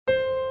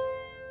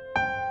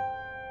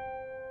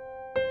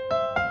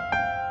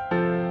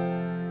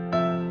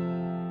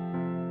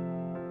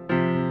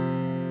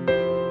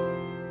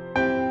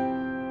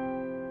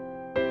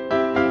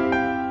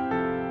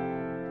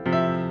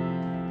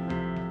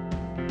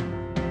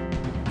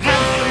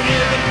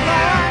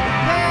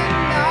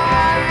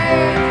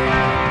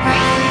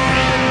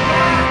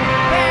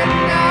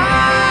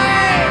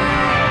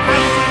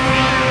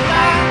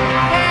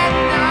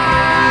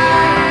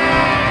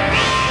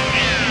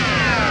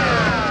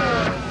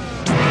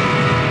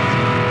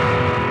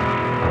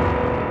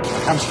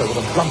hamster with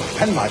a blunt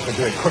penknife would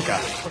do it quicker.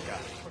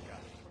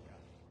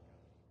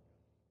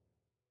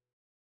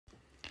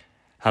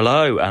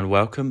 Hello and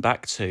welcome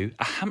back to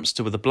A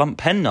Hamster with a Blunt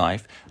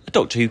Penknife, a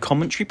Doctor Who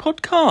commentary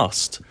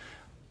podcast.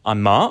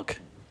 I'm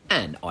Mark.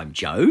 And I'm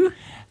Joe.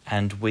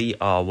 And we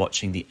are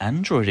watching the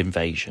Android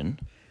Invasion.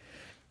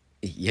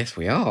 Yes,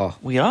 we are.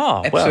 We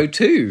are. Episode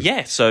 2.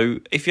 Yeah, so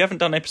if you haven't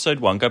done episode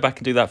 1, go back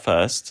and do that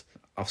first.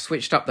 I've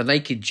switched up the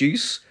naked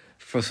juice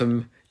for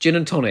some gin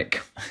and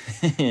tonic.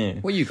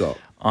 What you got?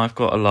 I've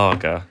got a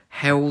lager.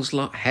 Hells?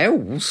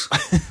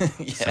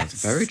 Yes. Sounds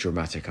very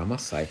dramatic, I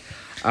must say.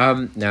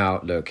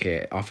 Now, look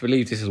here. I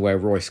believe this is where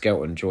Roy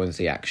Skelton joins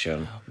the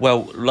action.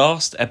 Well,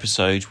 last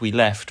episode we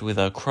left with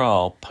a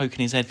Kraal poking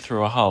his head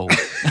through a hole.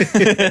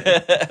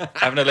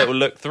 Having a little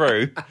look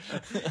through.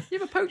 You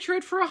ever poked your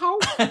head through a hole?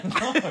 No.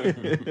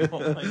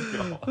 Oh my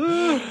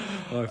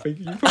God. I think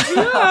you probably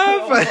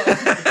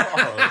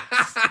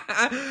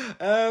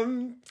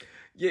have.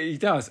 Yeah, he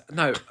does.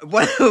 No,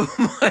 one of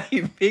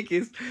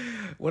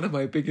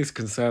my biggest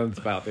concerns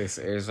about this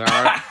is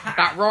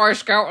that Roy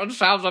Skelton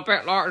sounds a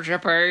bit like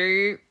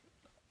Zippy.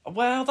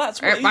 Well,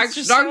 that's what It makes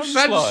just no sounds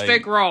sense, like.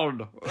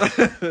 Stigron.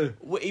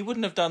 He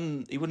wouldn't have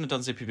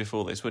done Zippy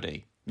before this, would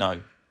he?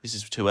 No, this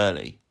is too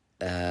early.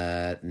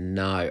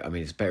 No, I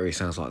mean, it's better he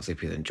sounds like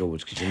Zippy than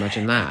George. Could you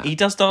imagine that? He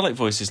does Dalek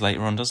voices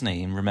later on, doesn't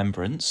he? In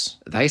Remembrance.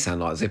 They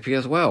sound like Zippy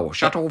as well.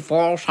 Shuttle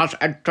force has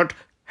entered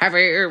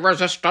heavy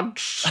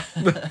resistance.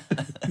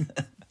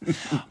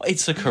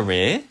 It's a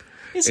career,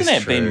 isn't It's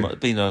it? true.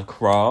 Being a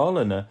Kraal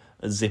and a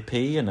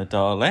Zippy and a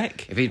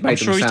Dalek. If he'd I'm made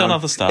sure he's done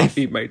other If stuff.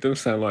 he made them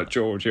sound like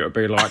George, it would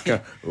be like,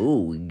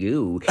 oh,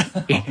 you.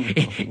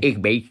 It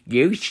makes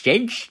no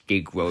sense,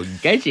 Stigron,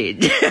 does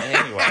it?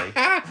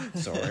 Anyway,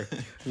 Sorry.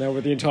 Now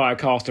with the entire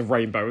cast of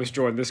Rainbow has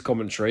joined this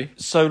commentary.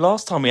 so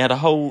last time we had a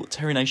whole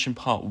Terry Nation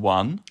Part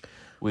 1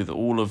 with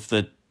all of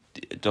the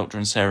Doctor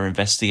and Sarah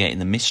investigating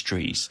the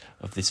mysteries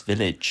of this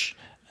village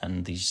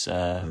and these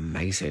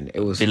Amazing. It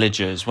was.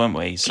 villagers, weren't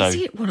we? So Is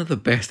it one of the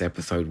best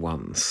episode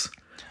ones?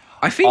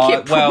 I think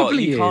it probably well,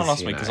 you can't is,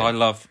 ask me because I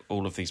love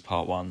all of these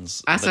Part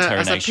 1s. As that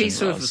Terry a Nation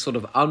piece of does. sort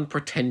of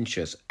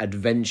unpretentious,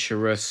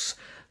 adventurous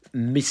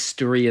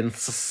mystery and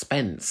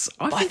suspense,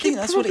 I think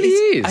that's probably what it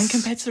is. is. And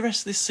compared to the rest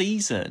of this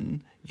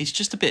season, it's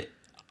just a bit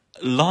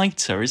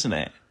lighter, isn't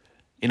it?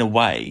 In a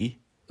way.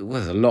 Well,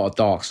 there's a lot of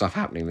dark stuff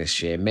happening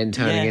this year. Men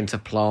turning Yeah. into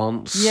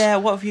plants. Yeah,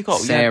 what have you got?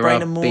 Sarah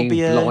Brain and being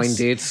Morbius.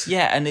 blinded.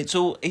 Yeah, and it's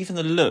all, even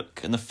the look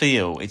and the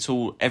feel, it's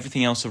all,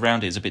 everything else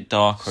around it is a bit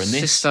darker. And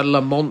this, Sister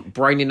Lamont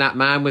braining that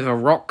man with a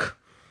rock.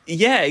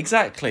 yeah,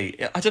 exactly.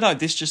 I don't know,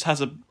 this just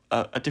has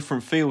a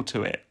different feel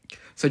to it.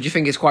 So do you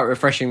think it's quite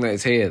refreshing that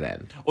it's here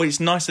then? Well, it's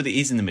nice that it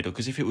is in the middle,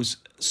 because if it was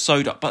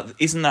so dark, but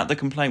isn't that the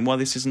complaint why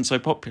this isn't so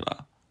popular?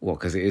 Well,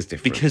 because it is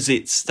different. Because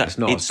it's not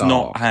not as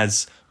dark.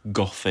 as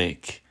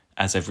gothic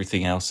as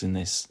everything else in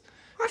this.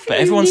 I think But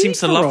you everyone need seems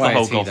to love the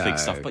whole variety, gothic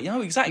though. stuff. But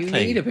exactly. You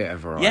need a bit of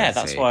variety. Yeah,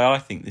 that's why I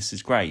think this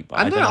is great. But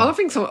I don't know. I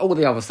think all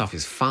the other stuff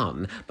is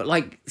fun, but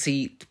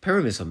see,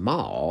 Pyramids of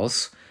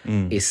Mars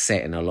is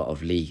set in a lot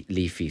of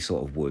leafy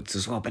sort of woods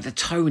as well. But the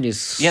tone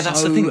is Yeah,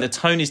 that's so the thing. The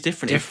tone is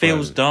different. It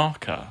feels different.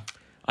 darker.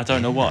 I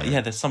don't know what.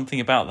 Yeah, there's something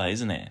about that,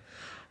 isn't it?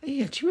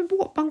 Yeah, do you remember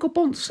what Bungle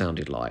Bond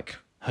sounded like?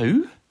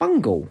 Who?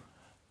 Bungle.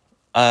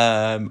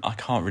 I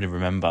can't really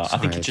remember. I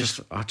think Sorry, he just.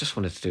 I just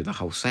wanted to do the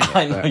whole set.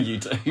 I know but you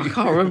do. I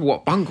can't remember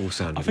what Bungle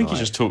sounded like. I think he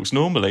just talks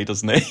normally,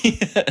 doesn't he?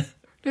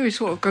 No, he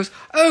sort of goes,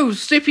 "Oh,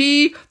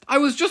 Zippy, I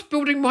was just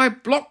building my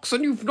blocks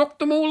and you've knocked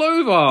them all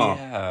over."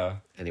 Yeah.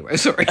 Anyway,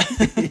 sorry.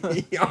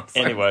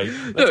 Anyway,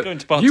 let's Look, go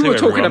into part you 2, were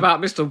talking everyone. about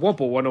Mr.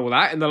 Wobble and all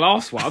that in the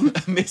last one.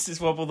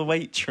 Mrs. Wobble the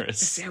waitress.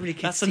 See how many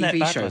kids' That's a net TV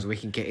bagger. shows we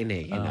can get in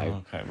here, you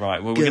know. Okay,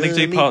 right. Well, we're going to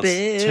do Gummy part 2,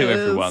 bears.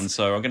 everyone.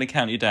 So I'm going to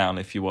count you down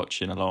if you're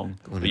watching along.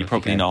 But you're if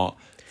probably you can. not.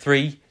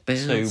 3, 2,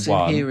 Bouncing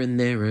 1. here and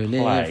there and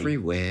play.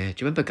 everywhere. Do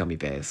you remember Gummy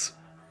Bears?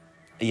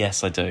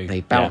 Yes, I do. They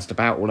bounced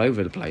about all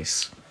over the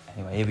place.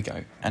 Anyway, here we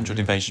go. Android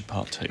Invasion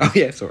Part 2. Oh,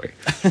 yeah, sorry.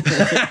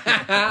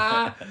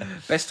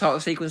 Best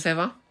title sequence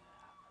ever?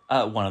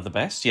 One of the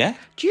best, yeah.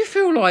 Do you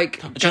feel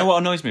like... Do you know what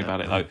annoys me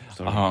about it, though?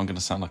 sorry. Oh, I'm going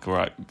to sound like a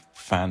right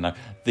fan, though.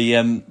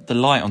 The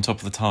light on top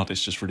of the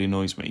TARDIS just really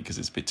annoys me because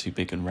it's a bit too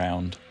big and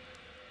round.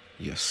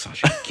 You're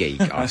such a geek,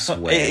 I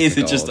swear. It is.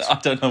 to It just, God. I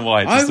don't know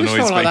why. It I just always annoys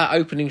felt me. like that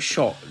opening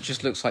shot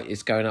just looks like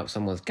it's going up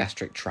someone's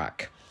gastric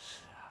tract.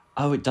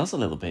 Oh, it does a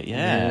little bit,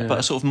 yeah. But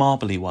a sort of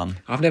marbly one.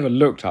 I've never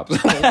looked up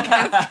someone's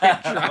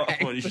gastric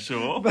tract. Are you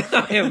sure? But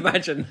I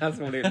imagine that's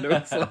what it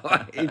looks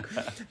like.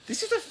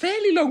 This is a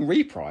fairly long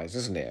reprise,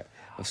 isn't it?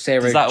 Of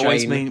Sarah Does that Jane.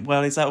 always mean?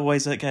 Well, is that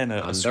always again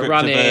a script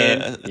of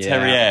Underrunning. a Yeah.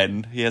 Terry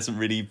N?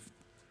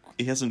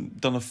 He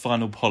hasn't done a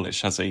final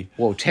polish, has he?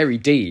 Well, Terry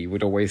D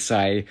would always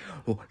say,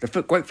 well,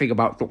 the great thing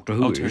about Doctor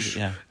Who Terry, is...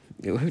 yeah.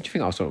 Who do you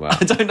think I was talking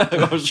about? I don't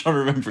know. I was trying to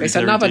remember. who It's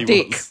Terry another D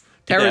Dick. was.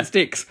 Terrence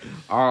Yeah. Dicks.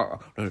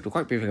 The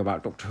great thing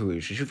about Doctor Who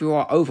is if you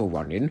are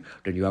overrunning,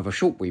 then you have a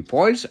short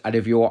reprise, and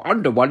if you are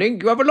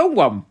underrunning, you have a long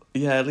one.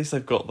 Yeah, at least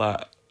they've got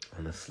that.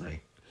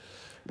 Honestly.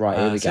 Right,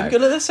 here we So go. we've got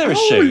the Sarah's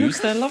Oh, shoes.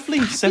 look They're how lovely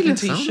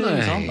fabulous, 70s shoes,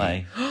 aren't they? aren't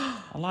they?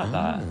 I like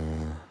that. I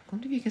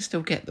wonder if you can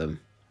still get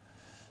them.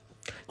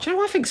 Do you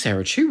know, I think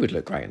Sarah Chu would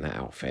look great in that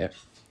outfit.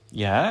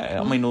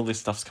 Yeah, I mean, all this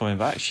stuff's coming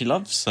back. She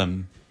loves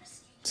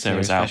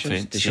Sarah's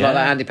outfits. Did she like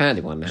that Handy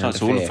Pandy one? She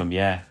likes all of them,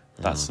 yeah.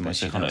 That's the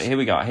most iconic.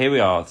 Here we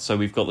are. So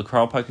we've got the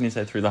Kraal poking his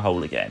head through the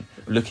hole again,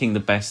 looking the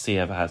best he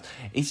ever has.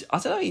 I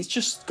don't know, he's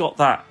just got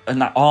that,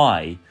 and that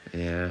eye.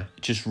 Yeah.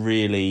 Just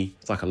really...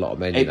 It's like a lot of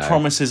men, It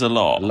promises a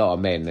lot. A lot of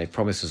men, they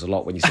promise us a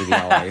lot when you see the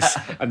eyes,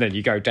 and then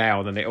you go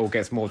down and it all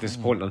gets more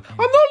disappointing. I'm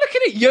not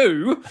looking at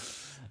you!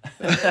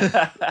 Do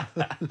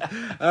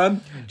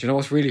you know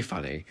what's really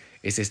funny?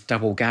 Is this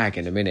double gag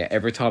in a minute.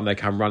 Every time they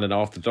come running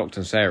after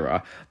Doctor and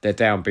Sarah, they're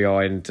down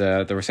behind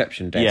the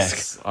reception desk.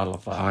 Yes, I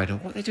love that. I know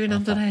what they're doing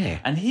under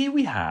there. And here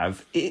we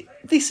have...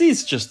 This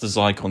is just the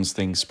Zycons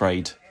thing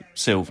sprayed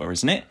silver,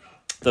 isn't it?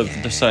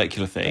 The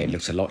circular thing. It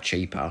looks a lot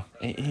cheaper.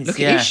 It is, look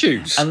at his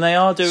shoes. And they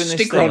are doing this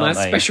Sticker thing, on aren't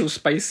our they? special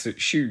space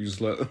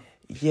shoes, look.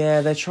 Yeah,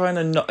 they're trying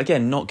to,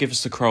 not give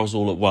us the Kraals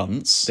all at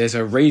once. There's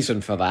a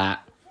reason for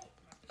that.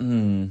 But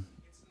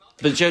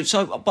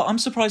I'm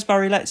surprised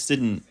Barry Letts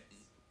didn't...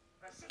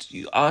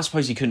 I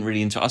suppose he couldn't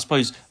really... I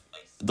suppose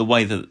the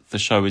way that the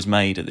show is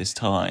made at this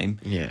time...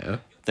 Yeah.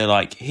 They're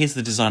like, here's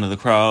the design of the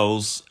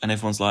Kraals, and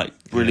everyone's like,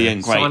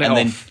 brilliant, great. Sign it And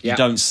then off. you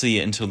don't see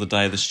it until the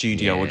day of the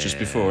studio or just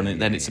before,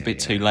 and then it's a bit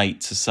too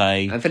late to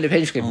say... And Philip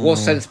Hinchcliffe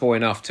was sensible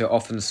enough to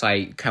often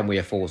say, can we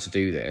afford to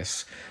do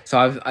this?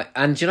 So,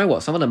 and do you know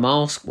what? Some of the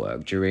mask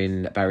work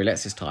during Barry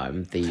Letts'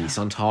 time, the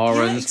Santarans,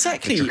 Yeah,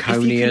 exactly. the If you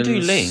Draconians... can do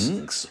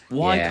links,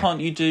 why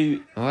can't you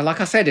do... Well, like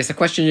I said, it's a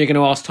question you're going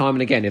to ask time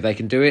and again. If they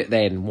can do it,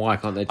 then why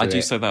can't they do it? I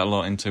do say that a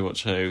lot in Too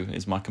Watch Who,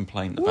 is my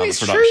complaint about it's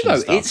the production true, though.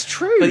 stuff. It's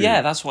true. But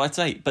yeah, that's what I'd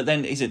say. But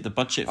then, is it the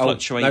budget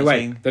fluctuating? No,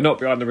 wait. They're not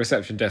behind the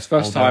reception desk.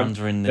 First they're time,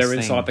 under in this they're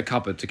inside thing. the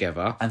cupboard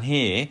together. And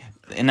here,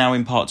 now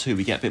in part 2,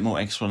 we get a bit more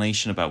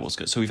explanation about what's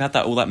good. So we've had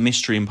all that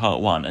mystery in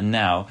part 1, and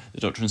now the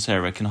Doctor and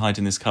Sarah can hide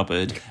in this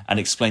cupboard and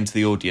explain to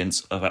the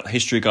audience about the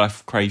history of Guy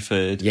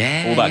Crayford,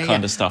 all that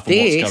kind of stuff, and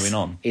what's going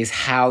on. This is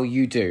how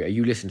you do...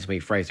 You listen to me,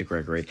 Fraser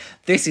Gregory.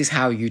 This is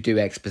how you do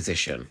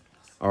exposition.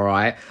 All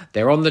right?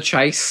 They're on the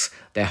chase,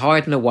 they're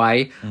hiding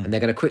away, and they're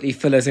going to quickly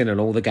fill us in on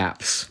all the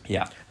gaps.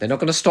 Yeah. They're not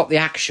going to stop the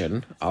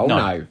action. Oh,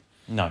 no.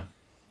 No.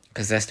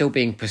 Because they're still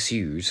being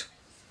pursued.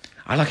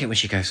 I like it when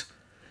she goes,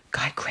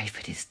 Guy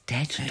Crayford is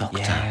dead, Doctor.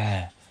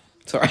 Yeah.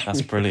 Sorry.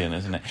 That's brilliant,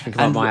 isn't it?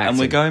 about my And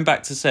we're acting. going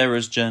back to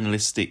Sarah's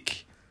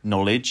journalistic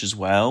knowledge as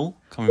well,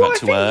 coming back to I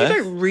think Earth.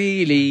 you don't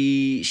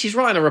really... She's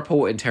writing a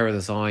report in Terror of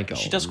the Zygotes.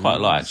 She does quite a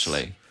lot,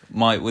 actually.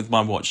 With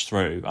my watch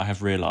through, I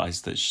have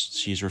realised that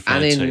she's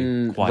referred and to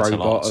in quite a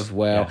lot. Robot as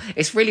well. Yeah.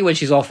 It's really when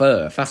she's off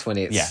Earth. That's when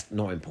it's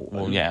not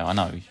important. Well, yeah, I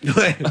know.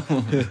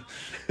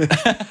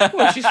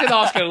 Well, she's still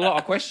asking a lot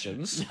of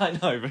questions. I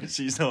know, but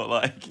she's not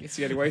like... It's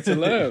the only way to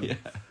learn. Yeah.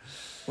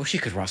 Well, she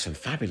could write some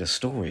fabulous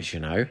stories, you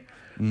know.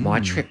 My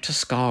trip to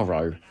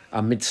Skaro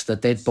amidst the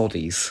dead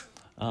bodies.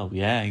 Oh,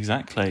 yeah,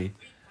 exactly.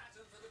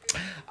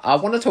 I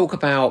want to talk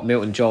about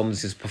Milton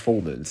Johns'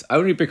 performance,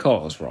 only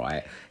because,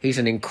 right, he's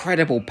an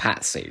incredible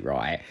patsy,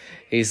 right?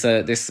 He's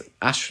this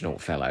astronaut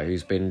fellow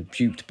who's been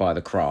duped by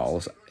the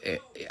Kraals,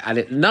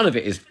 and none of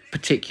it is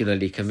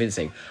particularly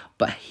convincing,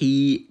 but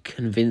he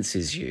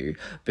convinces you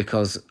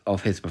because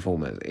of his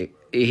performance.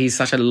 He's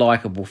such a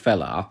likeable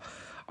fella.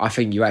 I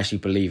think you actually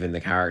believe in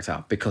the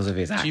character because of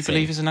his acting. Do you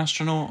believe he's an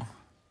astronaut?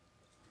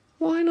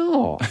 Why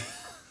not?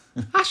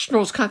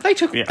 Astronauts can't. They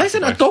Yeah,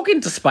 sent a dog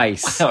into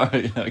space. Oh,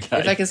 okay.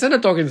 If they can send a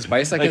dog into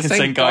space, they can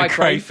send Guy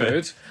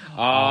Crayford.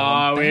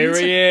 Oh, here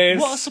he is.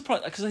 What a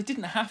surprise, because they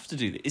didn't have to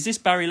do this. Is this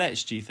Barry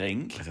Letts, do you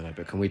think? I don't know,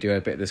 but can we do a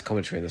bit of this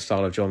commentary in the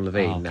style of John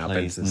Levine Oh, now?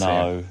 please, Benson's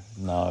here?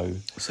 no.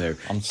 So,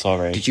 I'm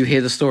sorry. did you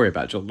hear the story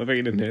about John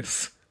Levine in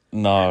this?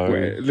 No.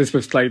 Where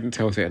Elizabeth Sladen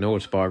tells it in an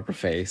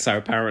autobiography. So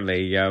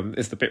apparently,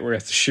 it's the bit where he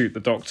has to shoot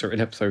the Doctor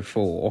in episode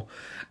 4,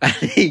 and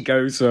he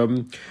goes,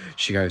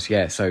 she goes,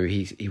 yeah. So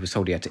he was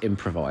told he had to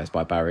improvise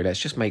by Barry. Let's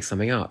just make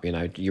something up, you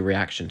know, your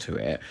reaction to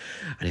it.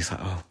 And he's like,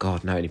 oh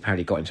God, no. And he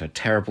apparently got into a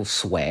terrible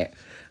sweat.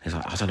 He's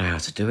like, I don't know how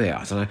to do it.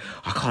 I don't know.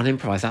 I can't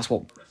improvise. That's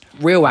what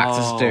real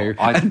actors do.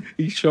 And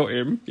he shot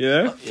him,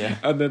 yeah.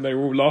 And then they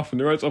were all laughing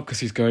their heads off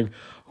because he's going,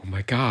 oh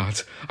my God,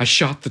 I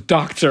shot the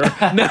Doctor.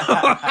 No.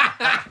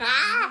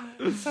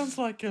 It sounds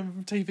like a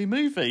TV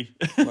movie.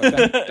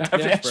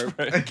 Daphne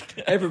Ashbrook.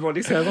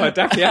 Everybody sounds like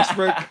Daphne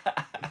Ashbrook.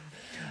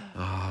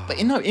 But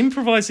you know,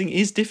 improvising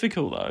is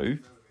difficult though.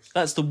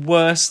 That's the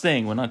worst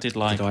thing when I did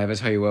like... Did I ever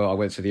tell you I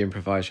went to the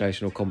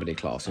improvisational comedy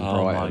class in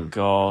Oh Brighton? my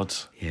God.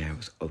 Yeah, it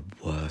was the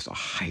worst. I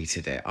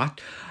hated it.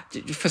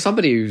 For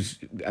somebody who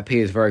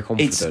appears very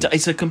confident...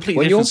 It's a completely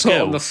when you're different put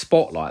skill. on the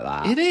spot like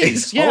that... It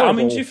is. It's Yeah, I mean,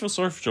 horrible. do you feel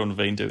sorry for John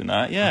Levine doing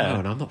that? Yeah. No,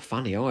 and I'm not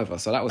funny either,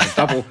 so that was a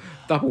double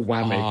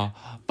whammy.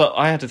 But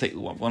I had to think,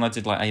 when I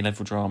did like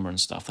A-level drama and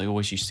stuff, they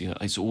always used to...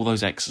 It's all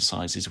those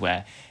exercises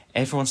where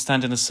everyone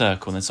stand in a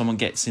circle and then someone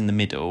gets in the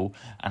middle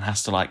and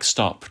has to like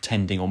start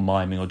pretending or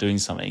miming or doing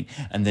something,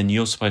 and then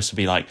you're supposed to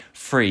be like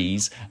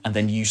freeze, and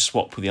then you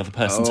swap with the other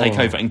person, take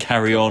over and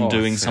carry on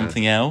doing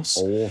something else.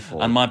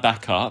 Awful. And my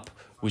backup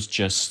was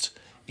just,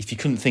 if you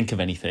couldn't think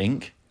of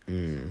anything,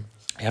 you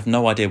have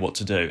no idea what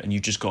to do, and you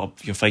just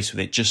got you're faced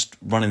with it, just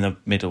run in the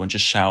middle and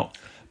just shout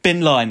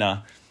bin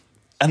liner.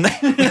 And then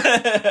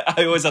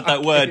I always had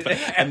that word,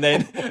 and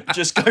then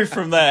just go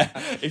from there.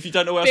 If you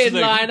don't know what else to do,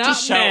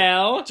 just shout.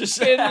 Mel, just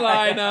bin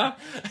liner.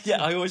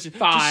 Yeah, I always just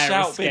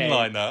shout escape. bin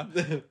liner,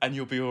 and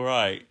you'll be all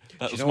right.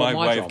 That was my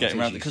way of getting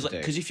around it.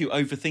 Because if you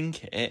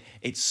overthink it,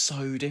 it's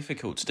so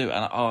difficult to do.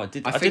 And I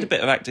did a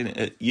bit of acting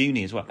at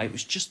uni as well. It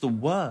was just the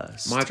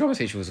worst. My drama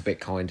teacher was a bit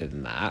kinder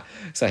than that.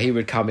 So he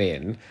would come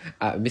in,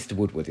 Mr.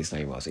 Woodward, his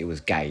name was. He was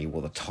gay, he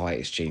wore the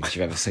tightest jeans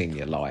you've ever seen in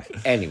your life.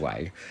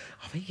 Anyway,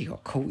 I think he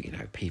got caught,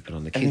 peeping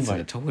on the kids in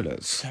the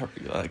toilets. Sorry,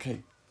 okay.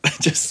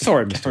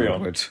 Sorry, Mr.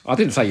 Woodward. I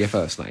didn't say your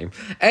first name.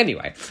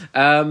 Anyway,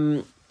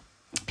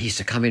 he used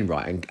to come in,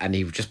 right, and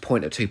he would just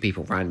point at two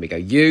people randomly, go,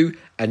 you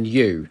and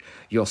you,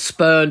 you're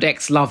spurned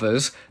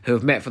ex-lovers who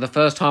have met for the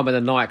first time in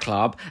a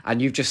nightclub,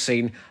 and you've just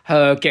seen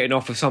her getting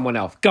off with someone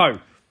else. Go!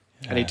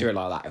 Yeah. And he'd do it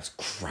like that. It was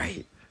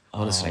great.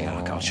 Honestly,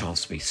 I got a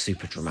chance to be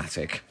super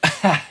dramatic.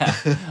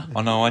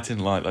 Oh, no, I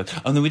didn't like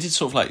that. And then we did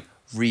sort of like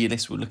we're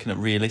looking at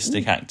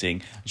realistic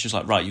acting. It's just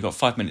like, right, you've got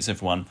 5 minutes,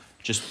 everyone.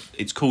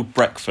 It's called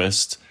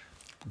breakfast.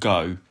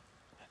 Go.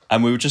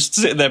 And we were just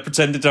sitting there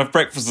pretending to have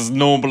breakfast as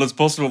normal as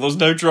possible. There was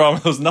no drama,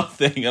 there was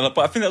nothing. But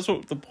I think that's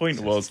what the point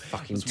was.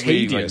 Fucking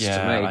tedious to me.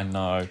 I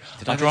know.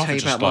 Did I ever tell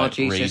you about my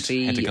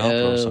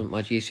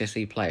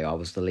GCSE play? I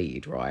was the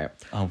lead, right?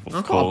 Oh, of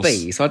I got a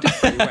B, so I did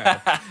pretty well.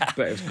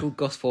 But it was called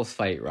Gosforth's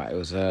Fate, right? It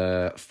was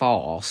a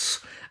farce.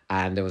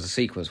 And there was a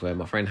sequence where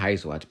my friend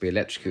Hazel had to be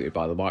electrocuted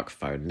by the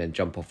microphone and then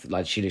jump off.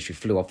 Like, she literally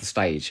flew off the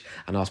stage,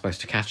 and I was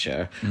supposed to catch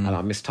her, and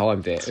I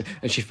mistimed it,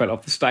 and she fell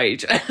off the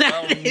stage and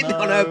landed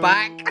on her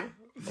back.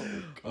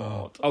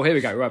 God. Oh, here we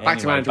go. Right, back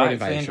to Android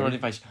Invasion.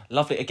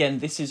 Lovely. Again,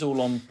 this is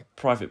all on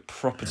private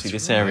property,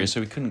 this area,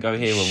 so we couldn't go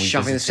here when we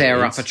shoving visited.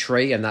 Sarah up a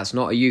tree, and that's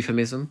not a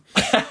euphemism.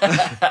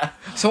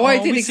 So I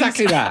did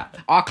exactly that.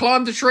 I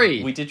climbed a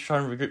tree. We did try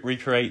and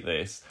recreate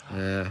this.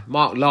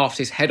 Mark laughed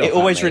his head off. It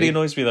always really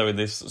annoys me, though, in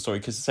this story,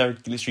 because Sarah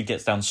literally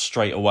gets down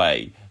straight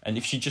away, and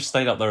if she just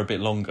stayed up there a bit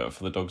longer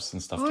for the dogs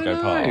and stuff to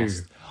go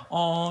past.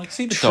 Oh, you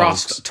see the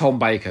Trust dogs. Tom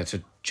Baker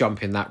to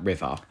jump in that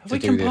river. We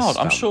can part.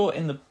 I'm sure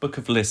in the book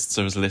of lists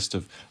there was a list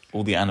of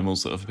all the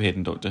animals that have appeared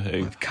in Doctor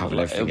Who. Covered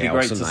everything. It would be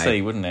great to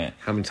see, wouldn't it?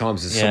 How many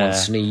times has someone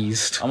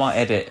sneezed? I might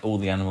edit all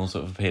the animals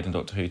that have appeared in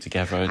Doctor Who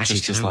together.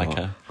 Actually, just like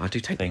I do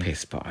take the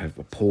piss, but I've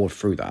poured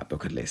through that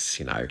book of lists.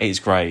 It's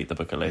great. The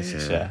book of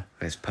lists. Yeah.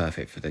 It's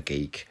perfect for the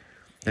geek.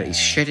 Yeah. He's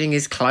shedding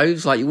his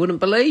clothes like you wouldn't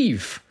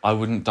believe. I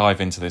wouldn't dive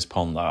into this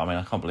pond, though. I mean,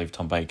 I can't believe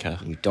Tom Baker.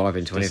 You dive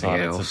into anything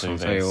else. I'll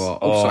tell you what.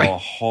 Oh,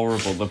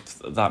 horrible!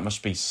 That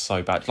must be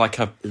so bad.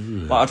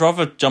 I'd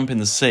rather jump in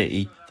the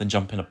sea than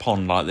jump in a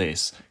pond like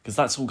this, because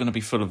that's all going to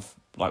be full of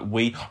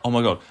weed. Oh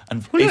my god!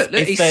 And look,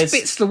 he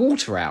spits the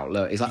water out.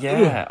 Look, he's like,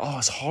 yeah. Oh,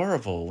 it's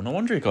horrible. No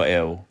wonder he got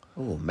ill.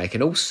 Oh,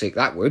 making all sick.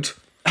 That would.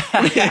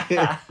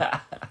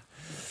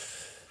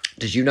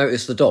 Did you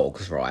notice the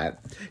dogs, right?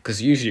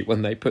 Because usually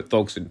when they put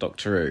dogs in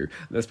Doctor Who,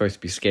 they're supposed to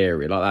be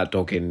scary. Like that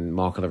dog in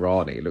Mark of the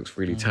Rani looks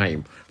really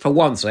tame. For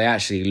once, they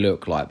actually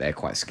look like they're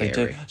quite scary.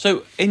 They do.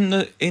 So in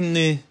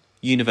the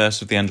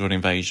universe of the Android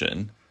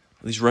Invasion,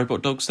 are these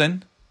robot dogs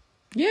then?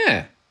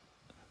 Yeah.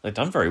 They've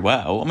done very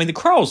well. I mean, the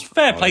Kraals,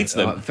 fair play to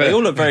them. They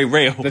all look very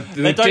real.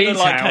 They don't look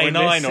like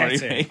K9 or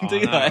anything, do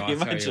they?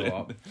 Imagine.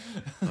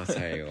 I'll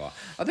tell you what.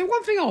 I think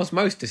one thing I was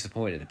most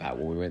disappointed about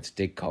when we went to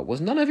Didcot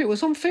was none of it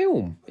was on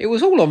film. It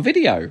was all on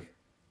video.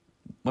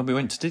 When we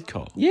went to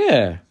Didcot?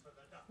 Yeah.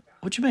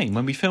 What do you mean?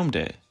 When we filmed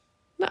it?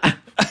 No. I'm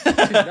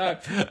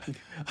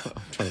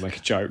trying to make a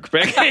joke,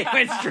 but it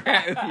went straight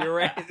out of your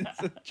ends.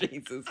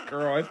 Jesus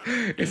Christ.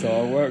 It's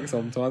hard work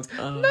sometimes.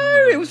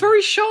 No, it was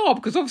very sharp,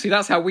 because obviously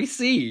that's how we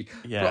see.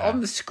 Yeah. But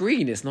on the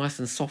screen, it's nice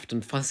and soft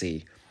and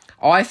fuzzy.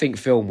 I think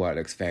film work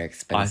looks very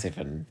expensive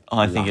and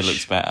I think it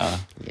looks better.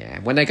 Yeah,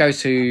 when they go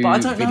to But I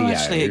don't video, know,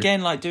 actually,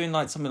 again, doing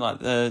something like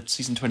the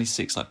season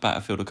 26, like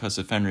Battlefield or Curse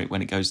of Fenric,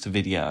 when it goes to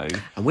video.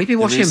 And we've been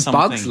watching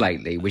Bugs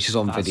lately, which is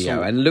on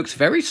video, and looks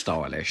very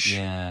stylish.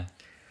 Yeah.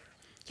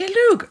 Yeah,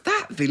 look,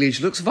 that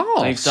village looks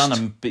vast. They've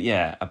done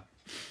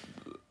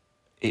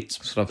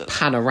it's sort of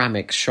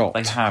panoramic shot.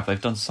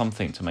 They've done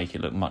something to make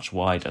it look much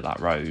wider,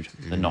 that road.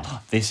 They're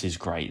not, this is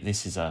great,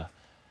 this is a...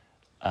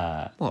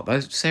 what,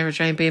 those Sarah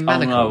Jane being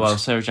manacled? Oh, no, well,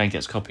 Sarah Jane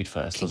gets copied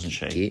first, doesn't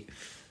she?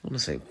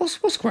 Honestly,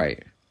 what's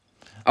great?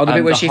 Oh, the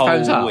bit where she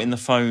phones up? In the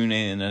phone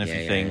in and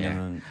everything. Yeah.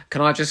 And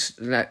can I just...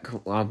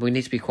 we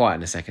need to be quiet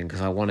in a second,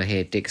 because I want to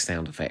hear Dick's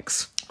sound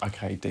effects.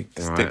 Okay,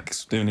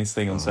 Dick's doing his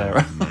thing on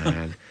Sarah.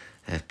 Man.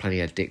 There's plenty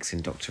of dicks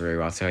in Doctor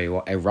Who, I'll tell you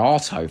what.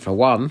 Erato, for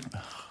one.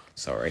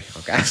 Sorry,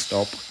 I'll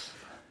stop.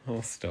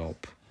 I'll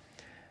stop.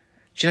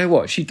 Do you know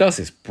what? She does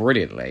this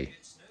brilliantly.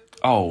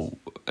 Oh,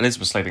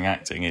 Elizabeth Sladen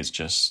acting is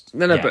just...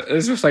 No, but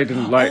Elizabeth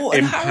Sladen,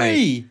 in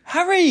pain.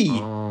 Harry!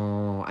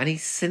 Oh, and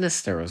he's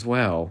sinister as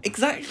well.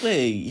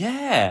 Exactly,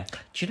 yeah.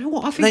 Do you know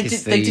what I think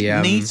they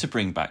didn't need to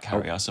bring back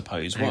Harry, I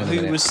suppose.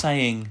 Who was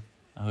saying...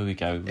 Oh, here we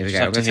go. Here we go.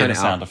 Have to hear the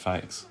sound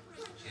effects.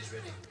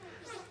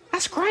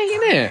 That's great,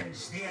 isn't it?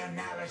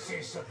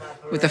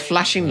 With the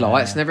flashing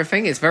lights and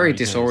everything, it's very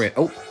disorienting.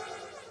 Oh,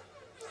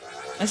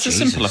 it's a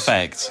simple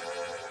effect.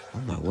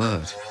 Oh my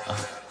word!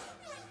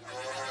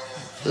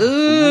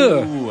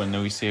 Ooh, and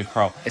then we see a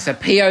Kraal. It's a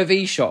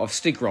POV shot of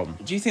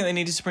Stigrom. Do you think they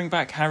needed to bring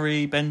back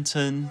Harry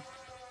Benton?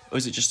 Or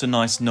is it just a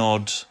nice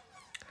nod?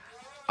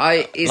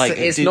 I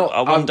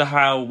wonder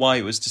why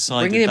it was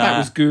decided bringing him that. back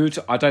was good.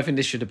 I don't think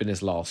this should have been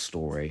his last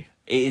story.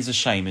 It is a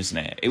shame, isn't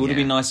it? It would have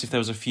been nice if there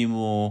was a few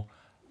more...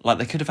 Like,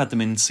 they could have had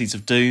them in Seeds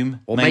of Doom,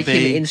 or maybe.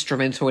 make him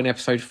instrumental in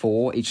episode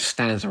 4. He just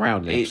stands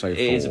around in episode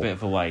 4. It is a bit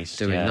of a waste,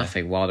 doing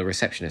nothing while the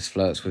receptionist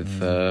flirts with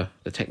the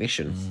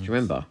technician. Do you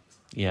remember?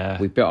 Yeah.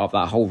 We built up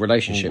that whole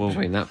relationship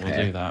between that pair.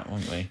 We'll do that,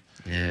 won't we?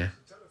 Yeah.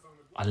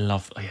 I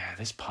love... Oh, yeah,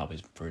 this pub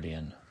is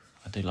brilliant.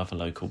 I do love a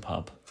local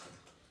pub.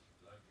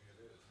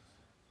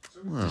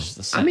 Well,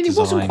 I mean, it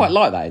wasn't quite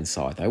like that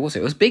inside, though, was it?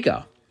 It was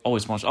bigger. Oh,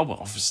 it's much... Oh, well,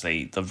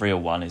 obviously, the real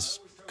one is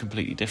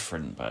completely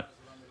different, but...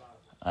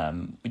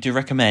 we do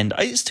recommend...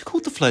 It's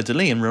called the Fleur de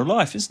Lis in real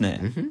life, isn't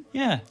it? Mm-hmm.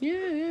 Yeah.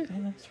 Yeah,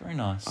 It's very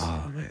nice.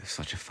 Oh, man, it's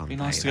such a fun It'd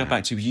be nice to go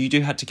back to. You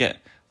do have to get...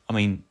 I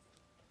mean,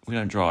 we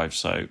don't drive,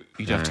 so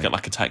you do have to get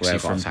like a taxi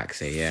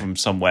from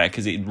somewhere,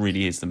 because it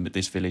really is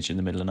this village in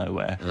the middle of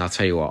nowhere. And I'll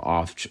tell you what,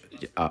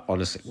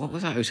 honestly, what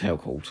was that hotel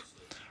called?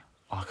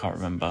 I can't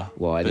remember.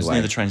 Well, anyway, it was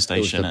near the train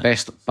station. It was the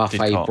best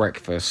buffet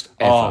breakfast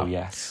ever. Oh,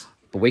 yes.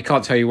 But we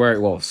can't tell you where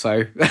it was,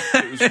 so...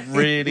 It was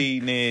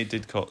really near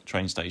Didcot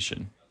train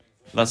station.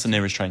 That's the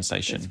nearest train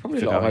station. There's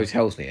probably a lot of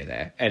hotels near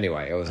there.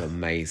 Anyway, it was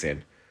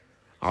amazing.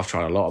 I've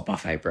tried a lot of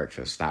buffet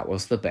breakfast. That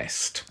was the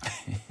best.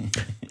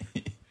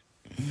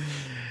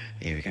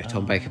 Here we go,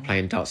 Tom Baker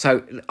playing darts.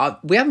 So,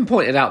 we haven't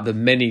pointed out the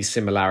many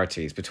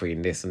similarities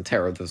between this and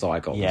Terror of the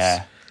Zygons.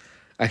 Yeah.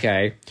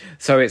 Okay,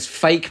 so it's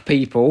fake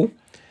people.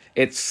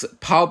 It's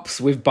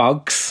pubs with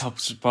bugs.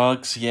 Pubs with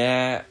bugs,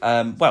 yeah.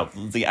 Well,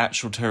 the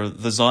actual Terror...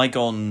 The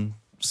Zygon...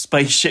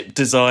 spaceship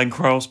design,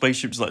 Kraals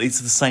spaceships, like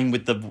it's the same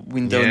with the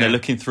window and they're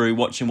looking through,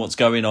 watching what's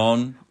going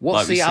on.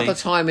 What's the other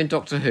time in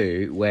Doctor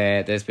Who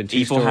where there's been two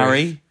Evil stories?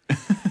 Harry?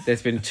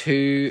 There's been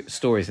 2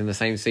 stories in the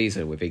same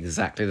season with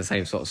exactly the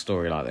same sort of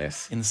story like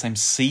this. In the same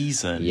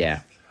season? Yeah.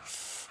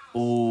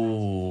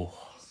 Oh.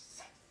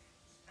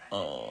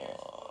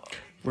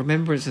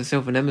 Remembrance of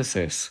Silver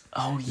Nemesis.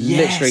 Oh,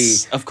 yes. Literally,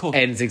 of course.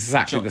 ends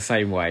exactly the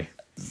same way.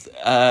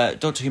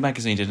 Doctor Who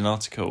magazine did an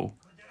article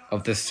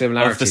of the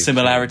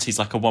similarities,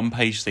 like a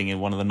one-page thing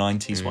in one of the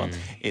 90s ones.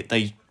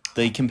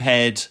 They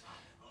compared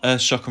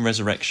Earthshock and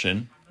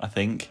Resurrection, I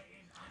think.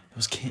 There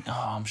was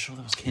I'm sure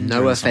there was Kinder.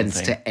 No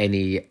offence to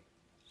any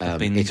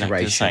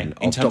iteration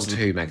of Doctor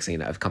Who magazine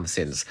that have come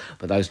since,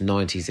 but those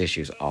 90s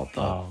issues are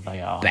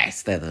the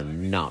best. They're the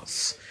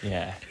nuts.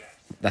 Yeah.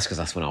 That's because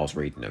that's when I was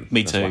reading them.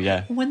 Me too,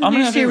 yeah. When the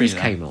new series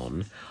came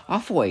on, I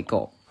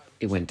thought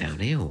it went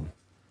downhill.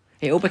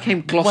 It all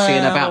became glossy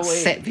and about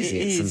set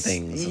visits and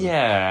things.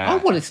 Yeah. I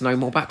wanted to know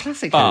more about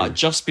Classic Who. But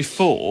just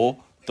before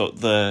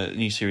the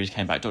new series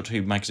came back, Doctor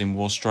Who magazine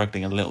was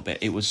struggling a little bit.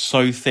 It was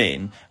so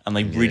thin, and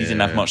they really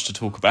didn't have much to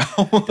talk about.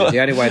 The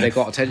only way they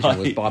got attention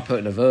was by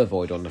putting a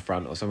Vervoid on the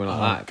front or something like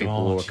that.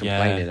 People were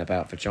complaining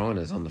about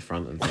vaginas on the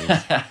front and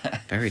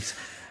things.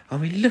 I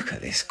mean, look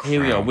at this.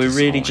 Here we are. We're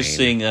really just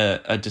seeing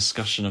a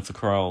discussion of the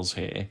Kraals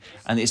here,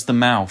 and it's the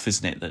mouth,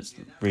 isn't it? That's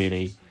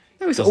really...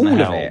 No, it's all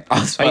of it.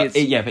 But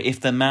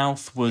if the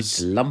mouth was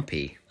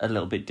lumpy, a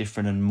little bit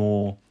different and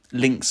more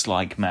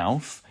Lynx-like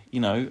mouth,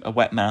 a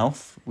wet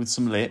mouth with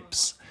some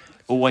lips,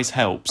 always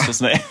helps,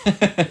 doesn't it?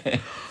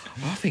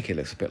 I think it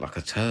looks a bit like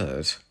a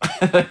turd.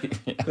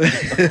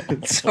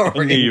 Sorry.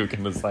 I knew you were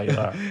going to say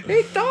that.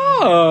 It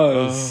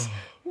does.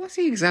 What's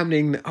he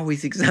examining? Oh,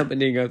 he's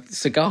examining a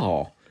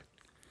cigar.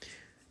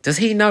 Does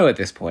he know at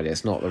this point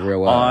it's not the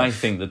real Earth? I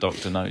think the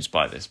Doctor knows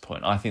by this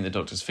point. I think the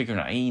Doctor's figuring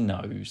out he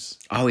knows.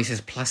 Oh, he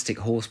says plastic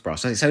horse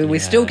brush. So we're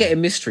still getting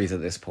mysteries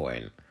at this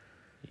point.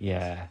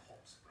 Yeah.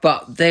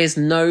 But there's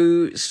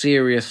no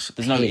serious...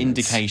 There's no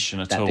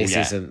indication at all that this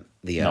isn't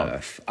the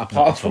Earth,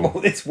 apart from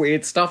all this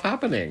weird stuff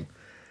happening.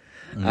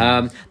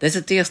 There's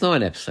a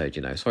DS9 episode,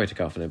 sorry to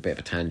go off on a bit of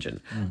a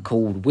tangent,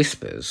 called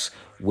Whispers,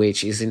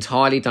 which is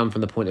entirely done from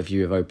the point of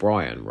view of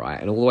O'Brien,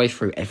 right? And all the way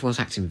through, everyone's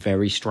acting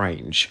very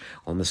strange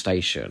on the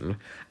station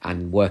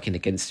and working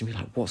against him. You're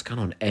like, what's going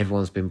on?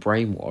 Everyone's been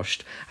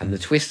brainwashed. And the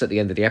twist at the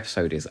end of the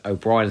episode is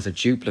O'Brien is a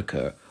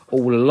duplicate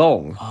all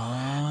along.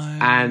 Oh.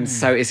 And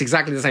so it's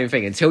exactly the same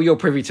thing. Until you're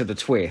privy to the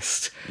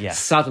twist,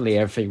 suddenly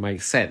everything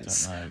makes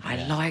sense.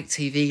 I like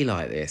TV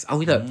like this. Oh,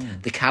 look,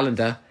 the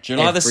calendar.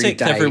 July the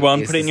 6th,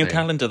 everyone. Put it in your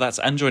calendar. That's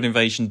Android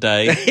Invasion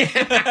Day.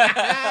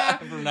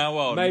 From now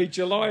on. May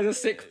July the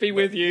 6th be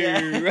with you.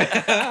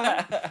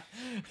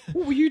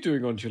 What were you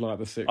doing on July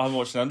the 6th? I'm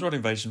watching Android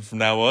Invasion from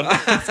now on.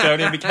 It's going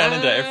in my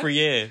calendar every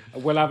year.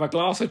 We'll have a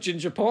glass of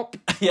ginger pop.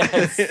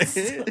 Yes.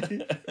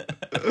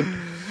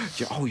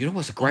 Oh, you know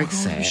what's a great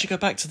set? We should go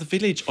back to the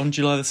village on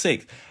July the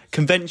 6th.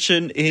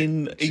 Convention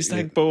in East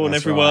Hagborn,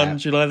 everyone, right.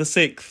 July the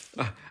 6th.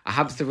 A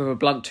hamster with a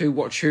blunt to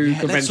watch who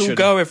convention. Let's all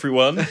go,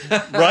 everyone.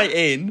 Right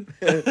in.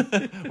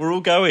 We're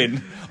all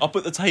going. I'll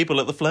put the table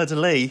at the Fleur de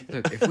Lis.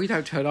 Look, if we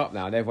don't turn up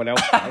now and everyone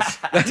else does,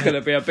 that's going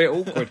to be a bit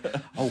awkward.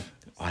 Oh,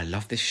 I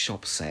love this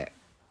shop set.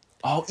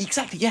 Oh,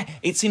 exactly. Yeah,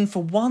 it's in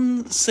for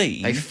one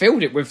scene. They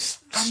filled it with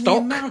and stock.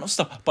 the amount of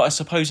stuff. But I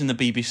suppose in the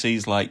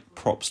BBC's like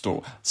prop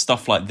store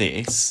stuff like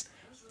this,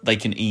 they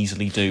can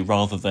easily do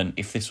rather than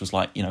if this was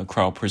like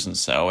Kraal prison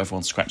cell,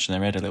 everyone's scratching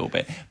their head a little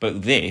bit.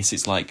 But this,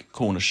 it's like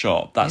corner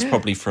shop. That's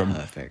probably from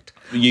perfect.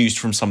 Used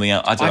from something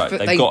else. I don't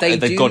know.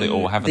 They've got it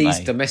all, haven't these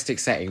they? domestic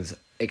settings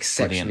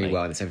exceptionally Brilliantly.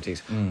 well in the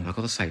 70s. I've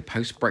got to say,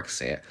 post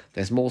Brexit,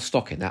 there's more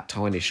stock in that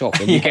tiny shop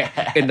than you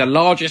get in the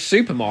largest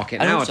supermarket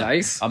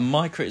nowadays. Also,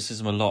 my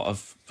criticism a lot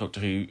of Doctor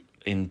Who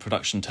in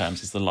production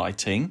terms is the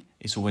lighting.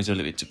 It's always a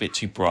little bit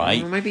too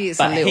bright. Maybe it's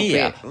a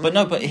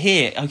little bit. But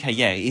here, okay,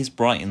 yeah, it is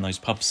bright in those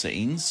pub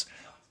scenes,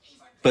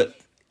 but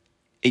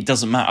it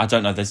doesn't matter. I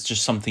don't know. There's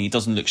just something. It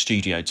doesn't look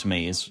studio to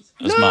me as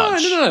much.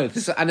 No.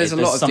 And there's a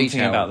lot of something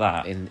detail about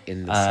that in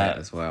the set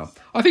as well.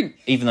 I think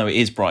even though it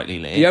is brightly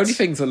lit, the only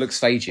things that look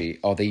stagey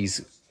are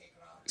these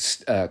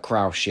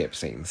Kraal ship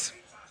scenes.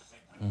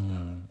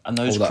 and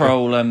those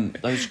Kraal,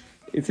 those.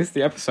 Is this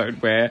the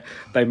episode where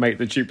they make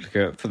the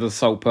duplicate for the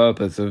sole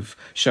purpose of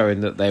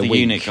showing that they're The weak?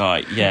 unit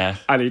guy, yeah.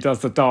 And he does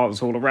the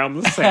dance all around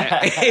the set.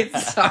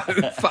 It's so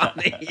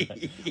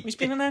funny. He's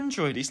been an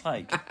android. He's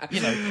like,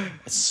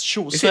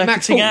 short Is it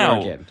Max circuiting Faulkner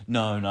out. again?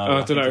 No.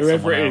 I don't know.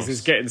 Whoever it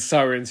is getting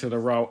so into the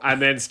role. And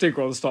then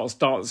Stigron starts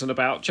dancing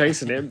about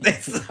chasing him.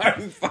 It's so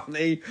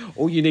funny.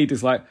 All you need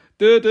is like...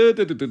 So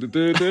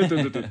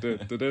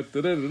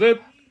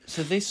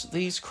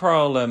these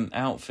Kraal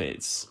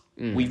outfits,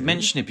 we've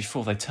mentioned it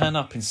before. They turn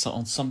up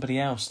on somebody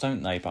else,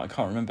 don't they? But I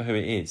can't remember who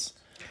it is.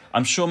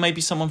 I'm sure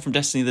maybe someone from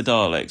Destiny of the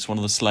Daleks. One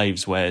of the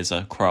slaves wears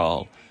a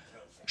Kraal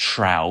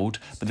shroud.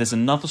 But there's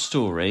another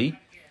story,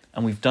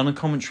 and we've done a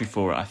commentary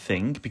for it, I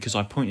think, because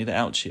I pointed it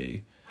out to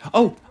you.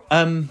 Oh,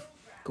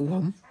 Go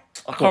on.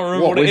 I can't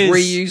remember what it is. With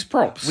reused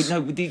props?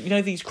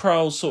 These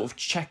Kraals sort of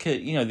checker.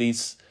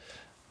 These.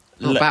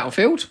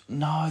 Battlefield?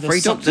 No,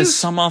 Doctors? there's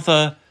some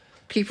other.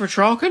 Keeper of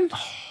Traken?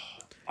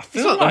 I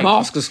feel It's like the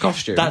Master's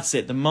costume. That's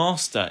it. The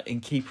Master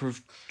in Keeper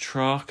of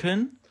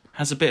Traken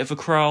has a bit of a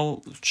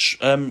Kraal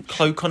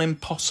cloak on him,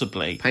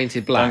 possibly.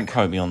 Painted black. Don't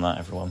quote me on that,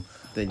 everyone.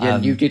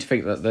 You did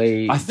think that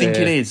I think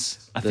it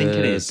is. I think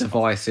it is. The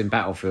device in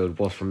Battlefield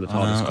was from the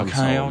TARDIS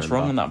console. Okay, I was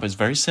wrong on that, but it's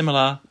very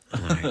similar.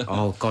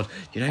 Oh, God.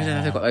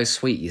 They've got those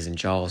sweeties in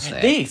jars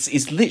there. This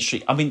is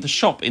literally... I mean, the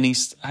shop in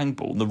East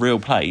Anglebury, the real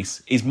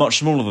place, is much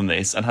smaller than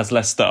this and has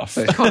less stuff.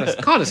 So it's kind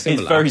of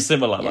similar. It's very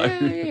similar, though. Yeah.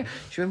 Do you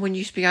remember when you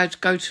used to be able to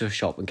go to a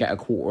shop and get a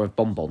quarter of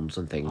bonbons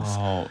and things?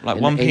 Oh, like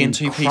 1p and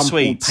 2p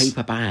sweets.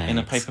 Paper bags. In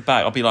a paper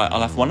bag. I'll be like, I'll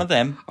have one of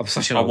them. I'm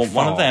such an I old want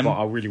one of them. But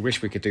I really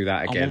wish we could do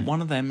that again. I want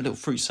one of them, a little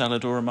fruit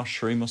salad or a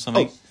mushroom or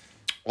something.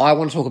 I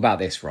want to talk about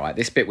this, right?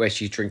 This bit where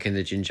she's drinking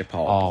the ginger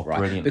pop, right?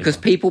 Brilliant. Because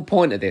people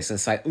point at this and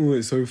say, "Oh,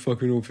 it's so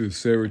fucking obvious,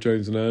 Sarah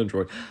Jones and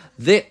Android."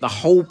 The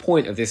whole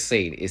point of this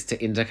scene is to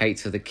indicate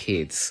to the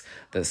kids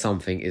that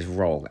something is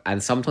wrong,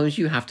 and sometimes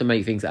you have to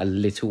make things a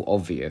little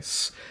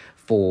obvious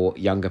for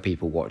younger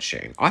people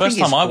watching. First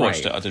time I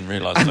watched it, I didn't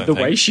realise. And the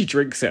way she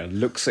drinks it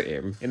and looks at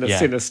him in a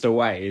sinister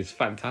way is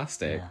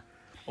fantastic. Yeah.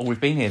 Oh, we've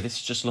been here. This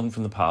is just along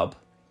from the pub.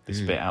 This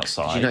bit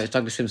outside. Did you notice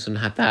Douglas Simpson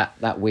had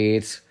that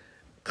weird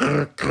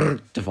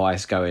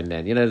device going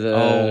then?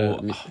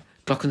 The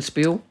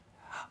glockenspiel?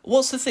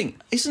 What's the thing?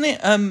 Isn't it...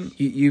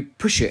 You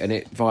push it and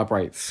it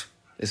vibrates.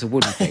 It's a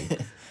wooden thing.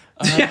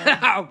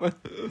 No,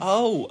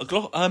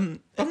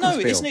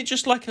 isn't it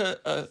just like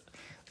a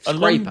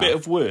long bit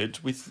of wood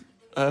with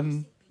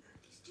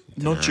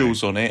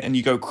nodules on it and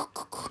you go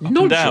up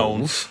and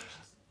down?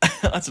 I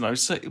don't know,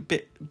 so a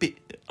bit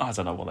I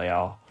don't know what they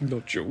are.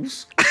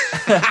 Nodules.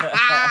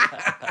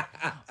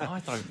 I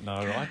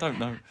don't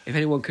know. If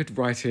anyone could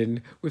write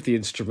in with the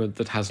instrument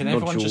that has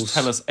nodules. Everyone just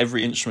tell us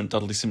every instrument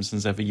Dudley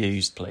Simpson's ever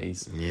used,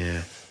 please?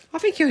 Yeah. I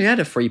think he only had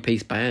a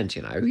 3-piece band,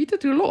 He did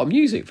do a lot of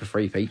music for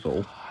 3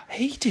 people.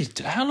 He did.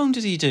 How long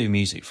did he do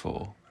music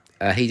for?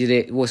 He did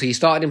it... Well, so he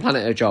started in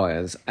Planet of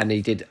Giants and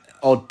he did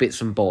odd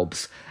bits and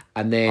bobs.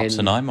 And then... Up to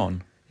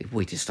Naimon.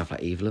 We did stuff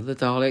like Evil of the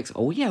Daleks.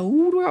 Oh, yeah,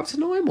 all the way up to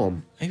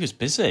Naimon. He was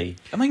busy.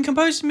 I mean,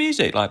 composing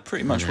music, like,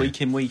 pretty much week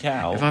in, week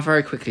out. If I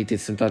very quickly did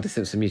some Dudley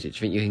Simpson music, do you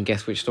think you can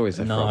guess which stories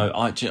they're from? No,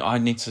 I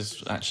need to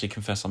actually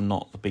confess I'm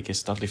not the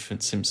biggest Dudley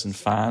Simpson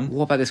fan.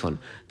 What about this one?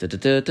 No.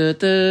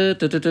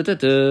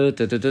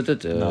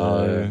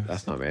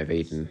 That's Nightmare of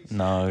Eden.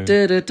 No.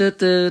 That's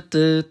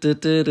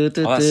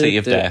City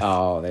of Death.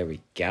 Oh, there we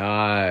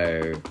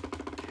go.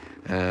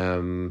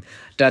 No.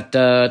 That's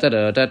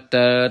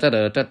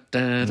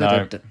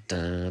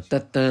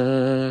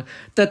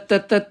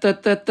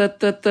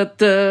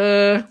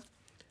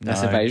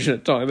Invasion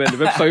at Time, end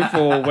of episode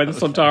 4 when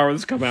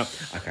Sontarans come out.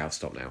 Okay, I'll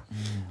stop now.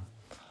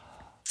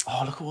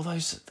 Oh, look at all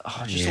those...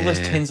 all those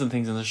tins and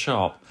things in the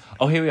shop.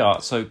 Oh, here we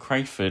are. So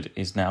Crayford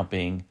is now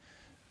being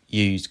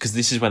used... Because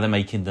this is where they're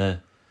making the...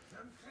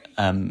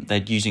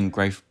 they're using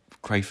Crayfords,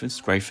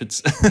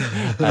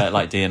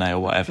 like DNA or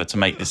whatever, to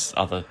make this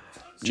other...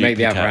 Make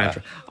the other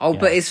Android. Oh, yeah.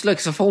 But it's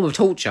a form of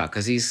torture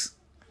because he's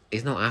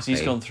not happy. So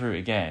he's gone through it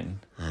again.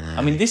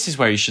 I mean, this is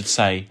where you should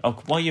say,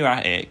 "Oh, while you're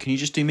at it, can you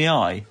just do me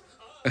eye?"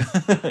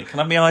 Can I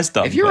have my eyes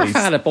done, If you're please? a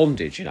fan of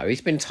bondage, you know,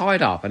 he's been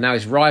tied up and now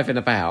he's writhing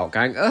about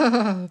going,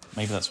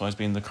 Maybe that's why he's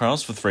been in the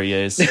Kraals for 3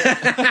 years.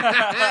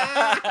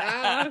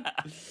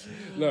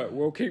 Look,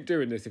 we'll keep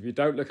doing this if you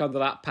don't look under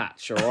that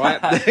patch, all right?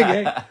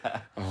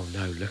 Oh,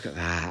 no, look at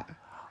that.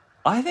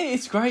 I think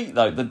it's great,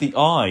 though, that the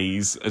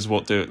eyes is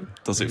what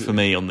does it for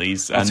me on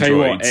these I'll androids. tell you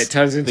what, it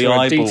turns into The a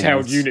eyeballs.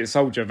 detailed unit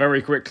soldier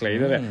very quickly,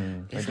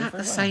 doesn't it? Is that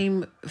the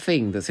same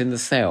thing that's in the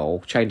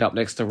cell chained up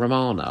next to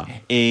Romana?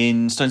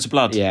 In Stones of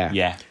Blood? Yeah.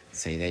 Yeah.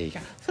 See, there you go.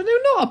 So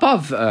they're not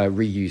above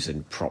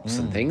reusing props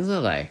and things,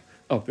 are they?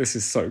 Oh, this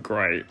is so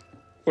great.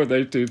 When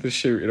they do the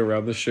shooting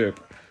around the ship.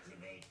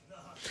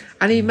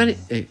 And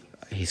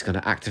he's going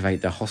to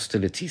activate the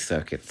hostility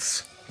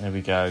circuits. There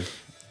we go.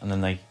 And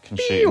then they can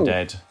shoot him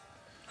dead.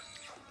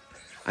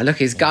 And look,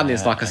 his gun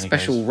is Yeah, like a and he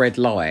special goes- red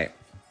light.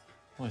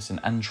 Oh, it's an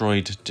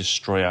android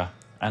destroyer.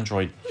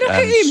 Android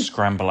at him.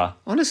 scrambler.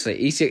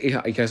 Honestly,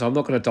 he goes, I'm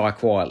not going to die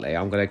quietly.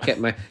 I'm going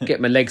to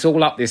get my legs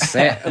all up this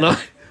set. And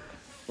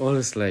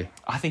honestly.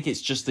 I think it's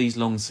just these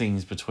long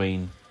scenes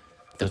between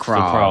the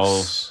Kraals.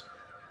 Kraals.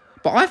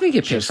 But I think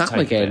it picks Just up take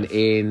a again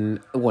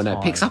bit of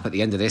it picks up at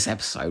the end of this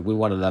episode with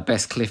one of the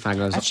best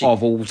cliffhangers Actually,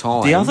 of all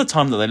time. The other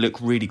time that they look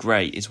really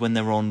great is when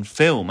they're on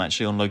film,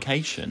 actually on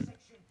location.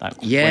 When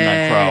they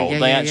Yeah, crawl, yeah,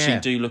 they yeah, actually yeah.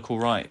 do look all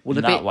right Well,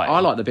 in that way. I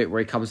like the bit where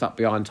he comes up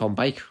behind Tom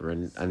Baker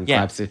and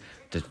grabs the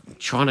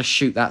trying to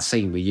shoot that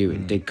scene with you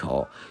in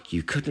Didcot.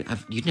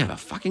 You'd never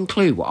fucking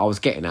clue what I was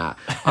getting at.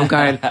 I'm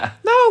going, no,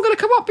 I'm going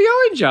to come up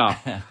behind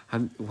you.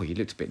 And well, you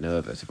looked a bit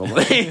nervous, if I'm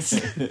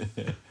honest.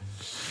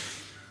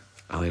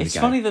 Oh, here we It's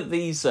go. funny that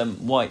these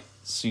white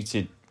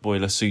suited,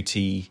 boiler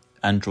suity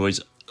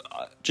androids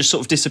just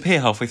sort of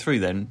disappear halfway through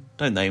then,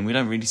 don't they? And we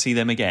don't really see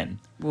them again.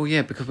 Well,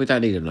 yeah, because we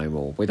don't need them no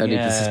more. We don't need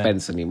the Yeah.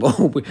 suspense anymore.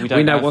 We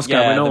don't know have- what's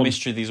going The on.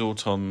 mystery of these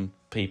Auton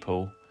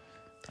people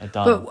are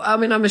done. But, I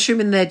mean, I'm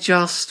assuming they're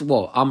just,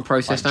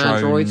 unprocessed Like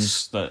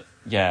androids? That,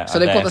 So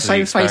they've got the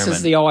same face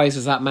as the eyes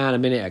as that man a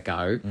minute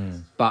ago,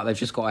 but they've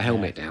just got a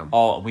helmet down.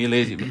 Oh, we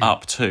lead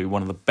up to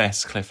one of the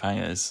best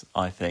cliffhangers,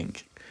 I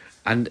think.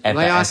 And Ever,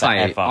 may I ever, say,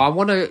 ever. I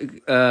want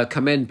to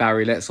commend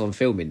Barry Letts on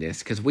filming this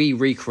because we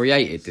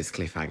recreated this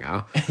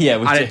cliffhanger. Yeah,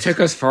 we and did. it took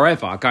us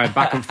forever going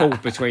back and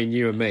forth between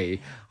you and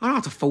me. I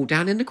had to fall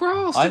down in the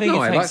grass. I think it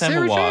didn't takes them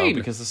Sarah a while Jane.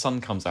 because the sun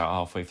comes out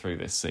halfway through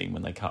this scene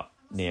when they cut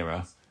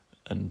nearer.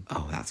 And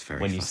Oh, that's very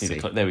when you fussy. see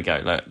there we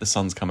go. Look, the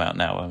sun's come out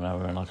now, and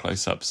we're in our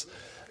close-ups.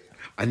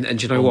 And do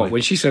you know what?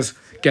 When she says,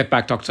 "Get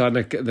back, Doctor," and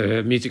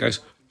the music goes...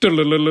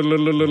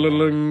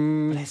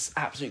 "Dun-dun-dun-dun-dun-dun-dun-dun." It's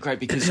absolutely great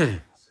because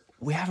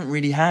we haven't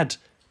really had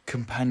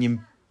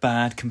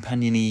bad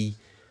companion-y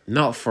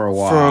Not for a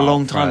while. for a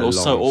long time for a or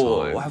so.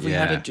 long time, Or have we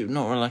yeah. had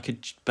not like a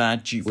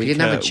bad duplicate We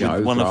didn't have a Joe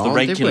with one of the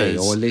Grant, did we?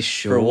 regulars Or Liz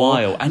Shaw. for a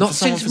while. And Not for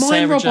someone since for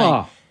Mine Sarah Jane.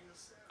 Robber.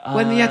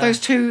 When they had those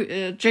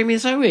two, Jamie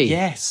and Zoe.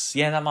 Yes,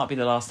 yeah, that might be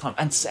the last time.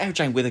 And Sarah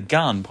Jane with a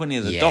gun pointing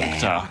at the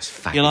doctor. It's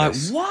You're like,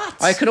 fabulous.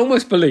 what? I can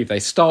almost believe they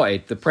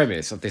started the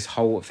premise of this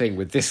whole thing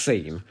with this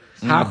scene.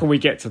 How can we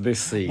get to this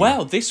scene?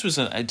 Well, this was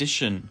an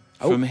addition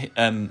from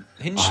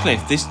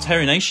Hinchcliffe. This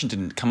Terry Nation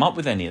didn't come up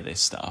with any of this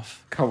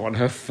stuff. Come on,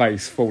 her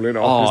face falling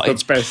Oh, off is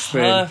it's the best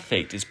thing.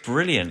 perfect. It's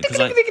brilliant because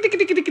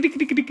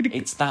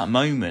it's that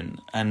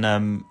moment, and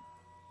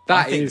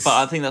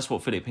I think that's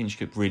what Philip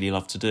Hinchcliffe really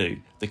loved to do.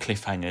 The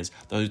cliffhangers,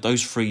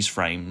 those freeze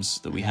frames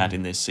that we had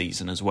in this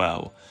season as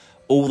well.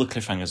 All the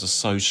cliffhangers are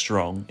so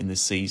strong in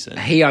this season.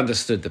 He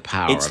understood the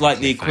power. It's of like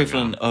a the cliffhanger.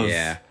 equivalent of.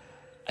 Yeah.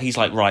 He's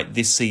like, right,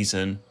 this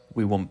season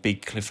we want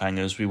big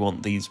cliffhangers. We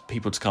want these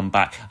people to come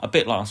back. A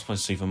bit like I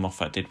suppose Stephen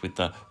Moffat did with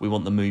we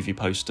want the movie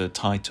poster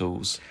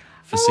titles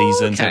for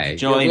seasons. okay.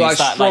 Do you know what I mean? Like It's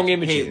that, strong here,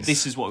 images.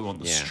 this is what we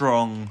want. The Yeah.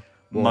 strong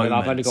Well, moments.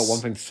 I've only got one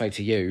thing to say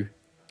to you.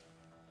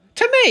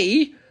 To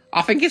me,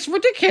 I think it's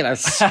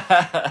ridiculous.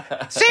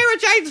 Sarah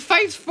Jane's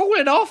face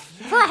falling off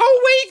for a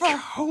whole week. For a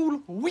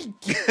whole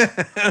week.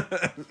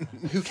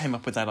 Who came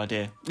up with that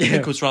idea?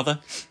 Nichols, rather.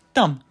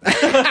 Dumb.